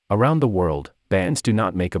Around the world, bans do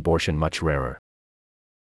not make abortion much rarer.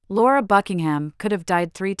 Laura Buckingham could have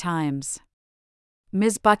died 3 times.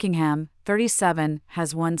 Ms. Buckingham, 37,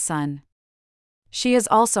 has 1 son. She has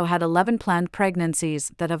also had 11 planned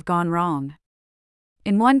pregnancies that have gone wrong.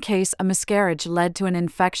 In one case, a miscarriage led to an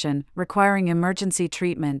infection, requiring emergency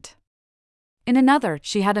treatment. In another,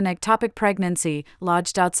 she had an ectopic pregnancy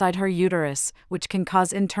lodged outside her uterus, which can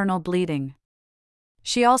cause internal bleeding.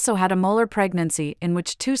 She also had a molar pregnancy in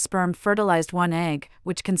which 2 sperm fertilized 1 egg,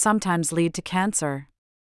 which can sometimes lead to cancer.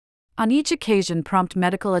 On each occasion, prompt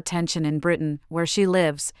medical attention in Britain, where she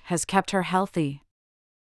lives, has kept her healthy.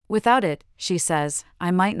 Without it, she says, I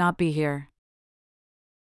might not be here.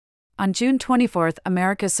 On June 24,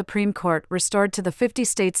 America's Supreme Court restored to the 50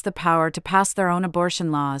 states the power to pass their own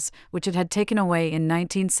abortion laws, which it had taken away in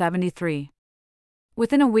 1973.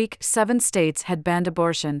 Within a week, 7 states had banned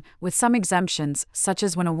abortion, with some exemptions, such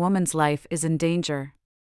as when a woman's life is in danger.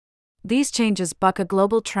 These changes buck a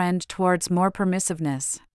global trend towards more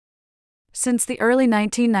permissiveness. Since the early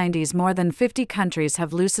 1990s, more than 50 countries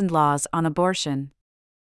have loosened laws on abortion.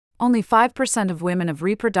 Only 5% of women of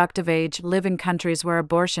reproductive age live in countries where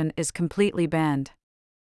abortion is completely banned.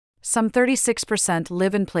 Some 36%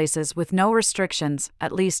 live in places with no restrictions,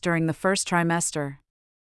 at least during the first trimester.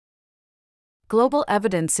 Global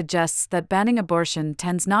evidence suggests that banning abortion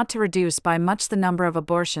tends not to reduce by much the number of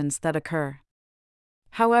abortions that occur.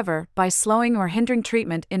 However, by slowing or hindering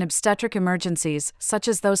treatment in obstetric emergencies, such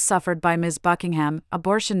as those suffered by Ms. Buckingham,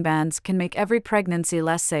 abortion bans can make every pregnancy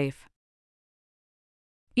less safe.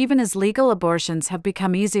 Even as legal abortions have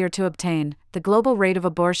become easier to obtain, the global rate of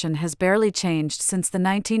abortion has barely changed since the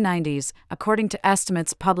 1990s, according to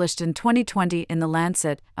estimates published in 2020 in The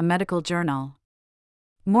Lancet, a medical journal.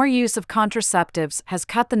 More use of contraceptives has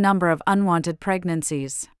cut the number of unwanted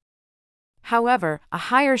pregnancies. However, a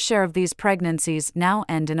higher share of these pregnancies now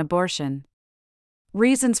end in abortion.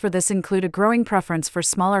 Reasons for this include a growing preference for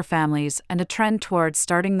smaller families and a trend towards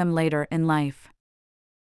starting them later in life.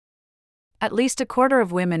 At least a quarter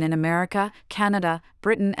of women in America, Canada,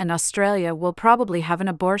 Britain, and Australia will probably have an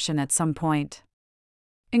abortion at some point.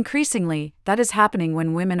 Increasingly, that is happening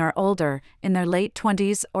when women are older, in their late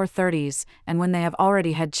 20s or 30s, and when they have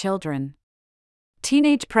already had children.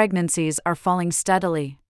 Teenage pregnancies are falling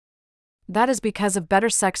steadily. That is because of better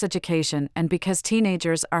sex education and because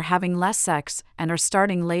teenagers are having less sex and are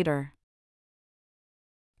starting later.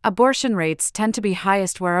 Abortion rates tend to be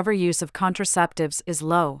highest wherever use of contraceptives is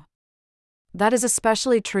low. That is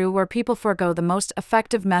especially true where people forego the most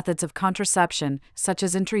effective methods of contraception, such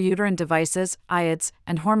as intrauterine devices, IUDs,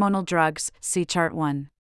 and hormonal drugs, see Chart 1.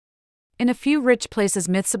 In a few rich places,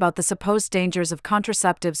 myths about the supposed dangers of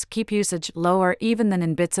contraceptives keep usage lower even than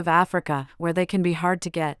in bits of Africa, where they can be hard to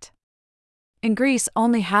get. In Greece,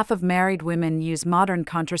 only half of married women use modern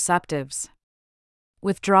contraceptives.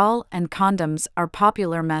 Withdrawal and condoms are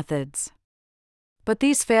popular methods. But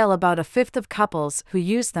these fail about a fifth of couples who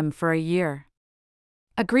use them for a year.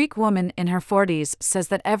 A Greek woman in her 40s says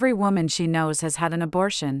that every woman she knows has had an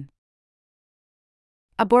abortion.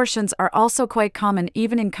 Abortions are also quite common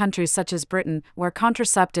even in countries such as Britain, where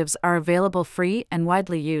contraceptives are available free and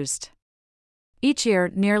widely used. Each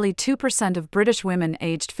year, nearly 2% of British women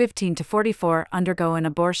aged 15 to 44 undergo an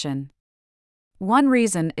abortion. One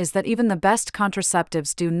reason is that even the best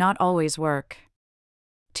contraceptives do not always work.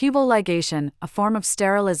 Tubal ligation, a form of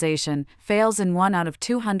sterilization, fails in 1 out of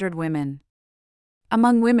 200 women.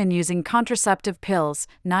 Among women using contraceptive pills,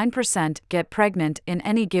 9% get pregnant in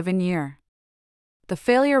any given year. The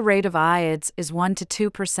failure rate of IUDs is 1 to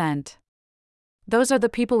 2%. Those are the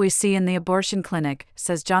people we see in the abortion clinic,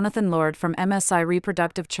 says Jonathan Lord from MSI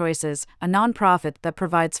Reproductive Choices, a nonprofit that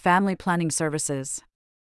provides family planning services.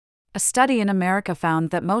 A study in America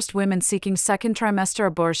found that most women seeking second trimester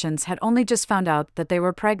abortions had only just found out that they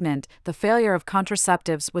were pregnant. The failure of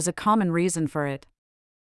contraceptives was a common reason for it.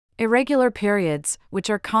 Irregular periods, which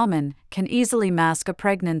are common, can easily mask a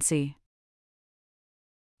pregnancy.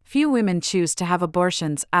 Few women choose to have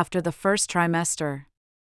abortions after the first trimester.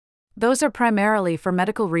 Those are primarily for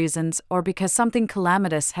medical reasons or because something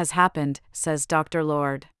calamitous has happened, says Dr.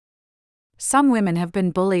 Lord. Some women have been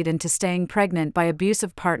bullied into staying pregnant by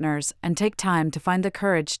abusive partners and take time to find the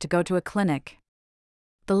courage to go to a clinic.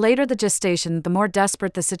 The later the gestation, the more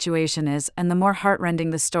desperate the situation is and the more heartrending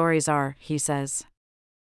the stories are, he says.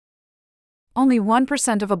 Only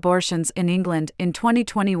 1% of abortions in England in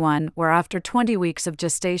 2021 were after 20 weeks of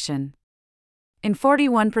gestation. In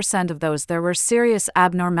 41% of those there were serious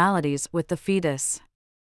abnormalities with the fetus.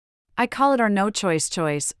 I call it our no-choice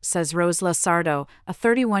choice, says Rose Lasardo, a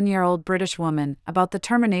 31-year-old British woman, about the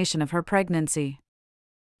termination of her pregnancy.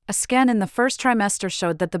 A scan in the first trimester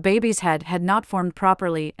showed that the baby's head had not formed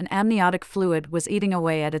properly and amniotic fluid was eating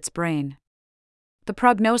away at its brain. The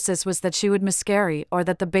prognosis was that she would miscarry or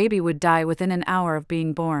that the baby would die within an hour of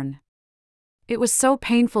being born. It was so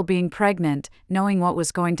painful being pregnant, knowing what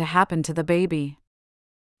was going to happen to the baby.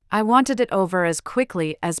 I wanted it over as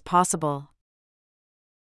quickly as possible.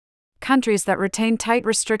 Countries that retain tight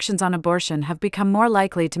restrictions on abortion have become more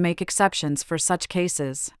likely to make exceptions for such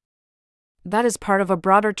cases. That is part of a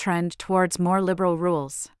broader trend towards more liberal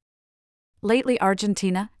rules. Lately,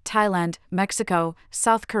 Argentina, Thailand, Mexico,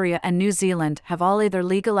 South Korea, and New Zealand have all either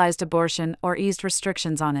legalized abortion or eased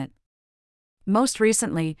restrictions on it. Most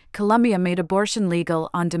recently, Colombia made abortion legal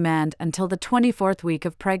on demand until the 24th week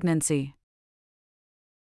of pregnancy.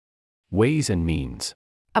 Ways and means.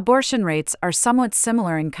 Abortion rates are somewhat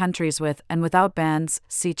similar in countries with and without bans,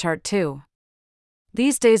 see Chart 2.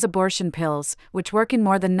 These days, abortion pills, which work in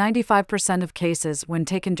more than 95% of cases when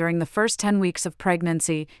taken during the first 10 weeks of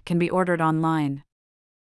pregnancy, can be ordered online.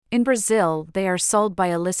 In Brazil, they are sold by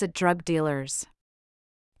illicit drug dealers.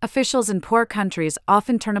 Officials in poor countries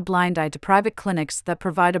often turn a blind eye to private clinics that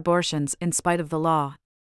provide abortions in spite of the law.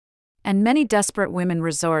 And many desperate women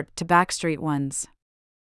resort to backstreet ones.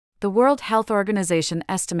 The World Health Organization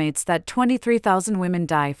estimates that 23,000 women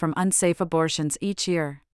die from unsafe abortions each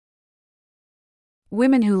year.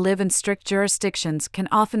 Women who live in strict jurisdictions can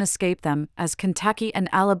often escape them, as Kentucky and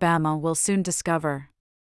Alabama will soon discover.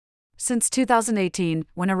 Since 2018,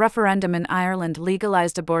 when a referendum in Ireland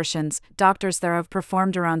legalized abortions, doctors there have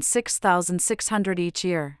performed around 6,600 each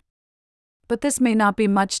year. But this may not be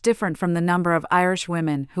much different from the number of Irish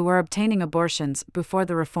women who were obtaining abortions before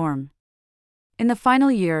the reform. In the final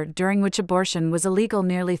year during which abortion was illegal,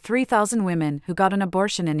 nearly 3,000 women who got an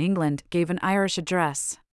abortion in England gave an Irish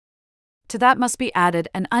address. To that must be added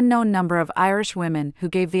an unknown number of Irish women who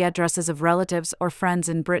gave the addresses of relatives or friends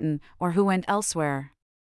in Britain or who went elsewhere.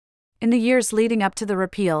 In the years leading up to the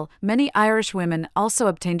repeal, many Irish women also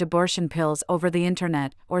obtained abortion pills over the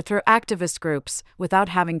internet or through activist groups without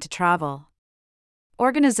having to travel.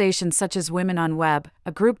 Organizations such as Women on Web,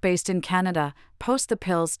 a group based in Canada, post the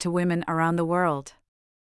pills to women around the world.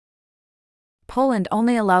 Poland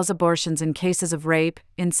only allows abortions in cases of rape,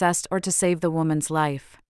 incest, or to save the woman's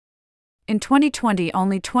life. In 2020,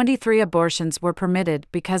 only 23 abortions were permitted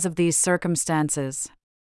because of these circumstances.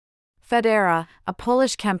 Federa, a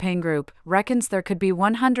Polish campaign group, reckons there could be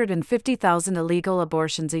 150,000 illegal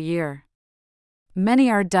abortions a year.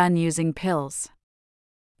 Many are done using pills.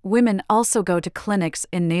 Women also go to clinics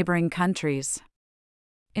in neighboring countries.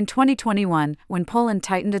 In 2021, when Poland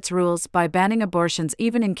tightened its rules by banning abortions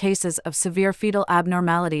even in cases of severe fetal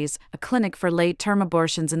abnormalities, a clinic for late-term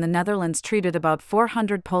abortions in the Netherlands treated about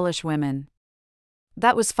 400 Polish women.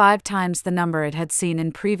 That was 5 times the number it had seen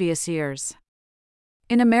in previous years.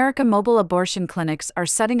 In America, mobile abortion clinics are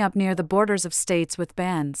setting up near the borders of states with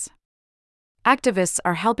bans. Activists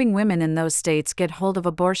are helping women in those states get hold of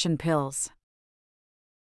abortion pills.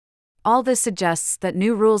 All this suggests that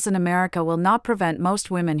new rules in America will not prevent most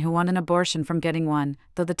women who want an abortion from getting one,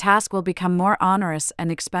 though the task will become more onerous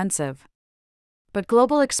and expensive. But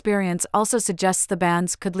global experience also suggests the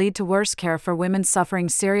bans could lead to worse care for women suffering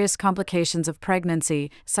serious complications of pregnancy,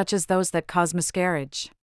 such as those that cause miscarriage.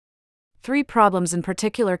 3 problems in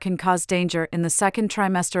particular can cause danger in the second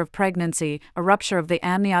trimester of pregnancy: a rupture of the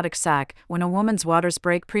amniotic sac, when a woman's waters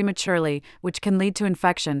break prematurely, which can lead to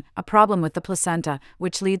infection, a problem with the placenta,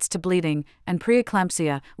 which leads to bleeding, and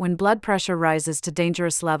preeclampsia, when blood pressure rises to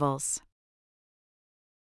dangerous levels.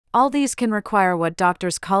 All these can require what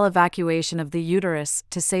doctors call evacuation of the uterus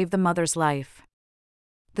to save the mother's life.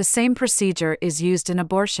 The same procedure is used in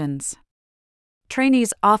abortions.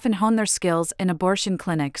 Trainees often hone their skills in abortion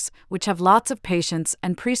clinics, which have lots of patients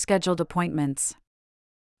and pre-scheduled appointments.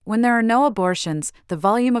 When there are no abortions, the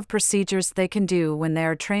volume of procedures they can do when they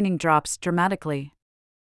are training drops dramatically.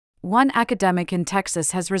 One academic in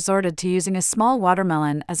Texas has resorted to using a small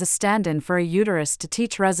watermelon as a stand-in for a uterus to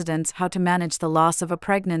teach residents how to manage the loss of a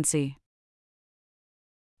pregnancy.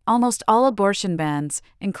 Almost all abortion bans,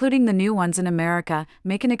 including the new ones in America,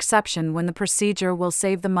 make an exception when the procedure will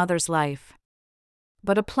save the mother's life.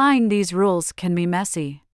 But applying these rules can be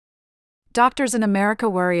messy. Doctors in America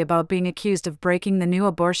worry about being accused of breaking the new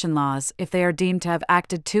abortion laws if they are deemed to have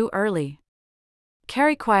acted too early.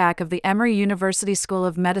 Carrie Kwiak of the Emory University School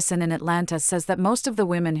of Medicine in Atlanta says that most of the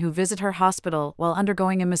women who visit her hospital while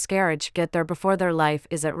undergoing a miscarriage get there before their life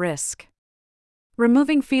is at risk.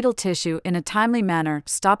 Removing fetal tissue in a timely manner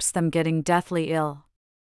stops them getting deathly ill.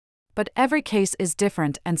 But every case is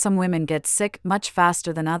different, and some women get sick much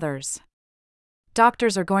faster than others.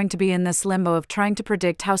 Doctors are going to be in this limbo of trying to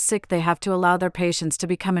predict how sick they have to allow their patients to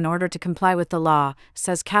become in order to comply with the law,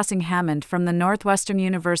 says Cassie Hammond from the Northwestern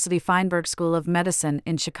University Feinberg School of Medicine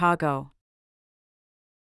in Chicago.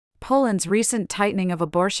 Poland's recent tightening of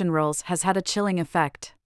abortion rules has had a chilling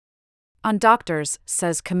effect on doctors,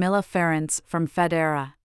 says Camilla Ference from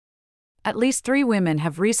Federa. At least 3 women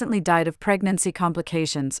have recently died of pregnancy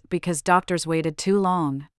complications because doctors waited too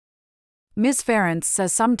long. Ms. Ference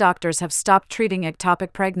says some doctors have stopped treating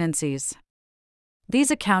ectopic pregnancies.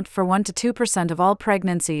 These account for 1 to 2% of all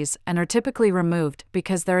pregnancies and are typically removed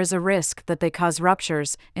because there is a risk that they cause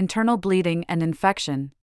ruptures, internal bleeding, and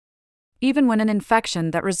infection. Even when an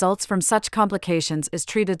infection that results from such complications is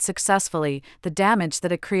treated successfully, the damage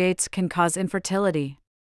that it creates can cause infertility.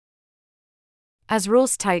 As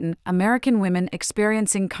rules tighten, American women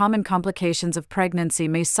experiencing common complications of pregnancy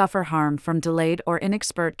may suffer harm from delayed or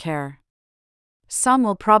inexpert care. Some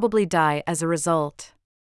will probably die as a result.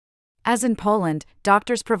 As in Poland,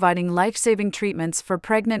 doctors providing life-saving treatments for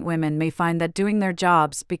pregnant women may find that doing their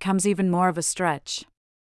jobs becomes even more of a stretch.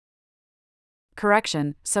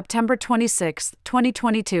 Correction, September 26,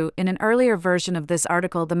 2022. In an earlier version of this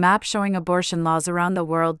article, the map showing abortion laws around the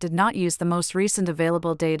world did not use the most recent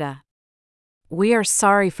available data. We are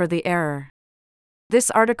sorry for the error. This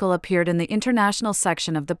article appeared in the international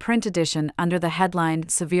section of the print edition under the headline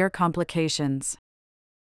Severe Complications.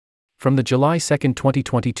 From the July 2,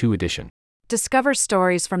 2022 edition. Discover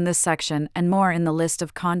stories from this section and more in the list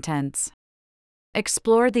of contents.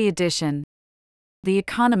 Explore the edition. The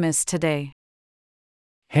Economist today.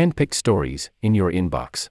 Handpicked stories in your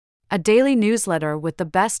inbox. A daily newsletter with the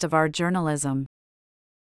best of our journalism.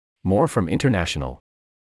 More from International.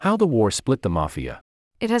 How the war split the mafia.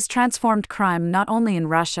 It has transformed crime not only in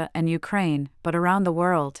Russia and Ukraine, but around the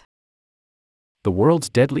world. The world's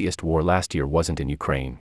deadliest war last year wasn't in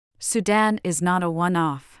Ukraine. Sudan is not a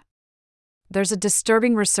one-off. There's a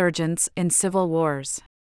disturbing resurgence in civil wars.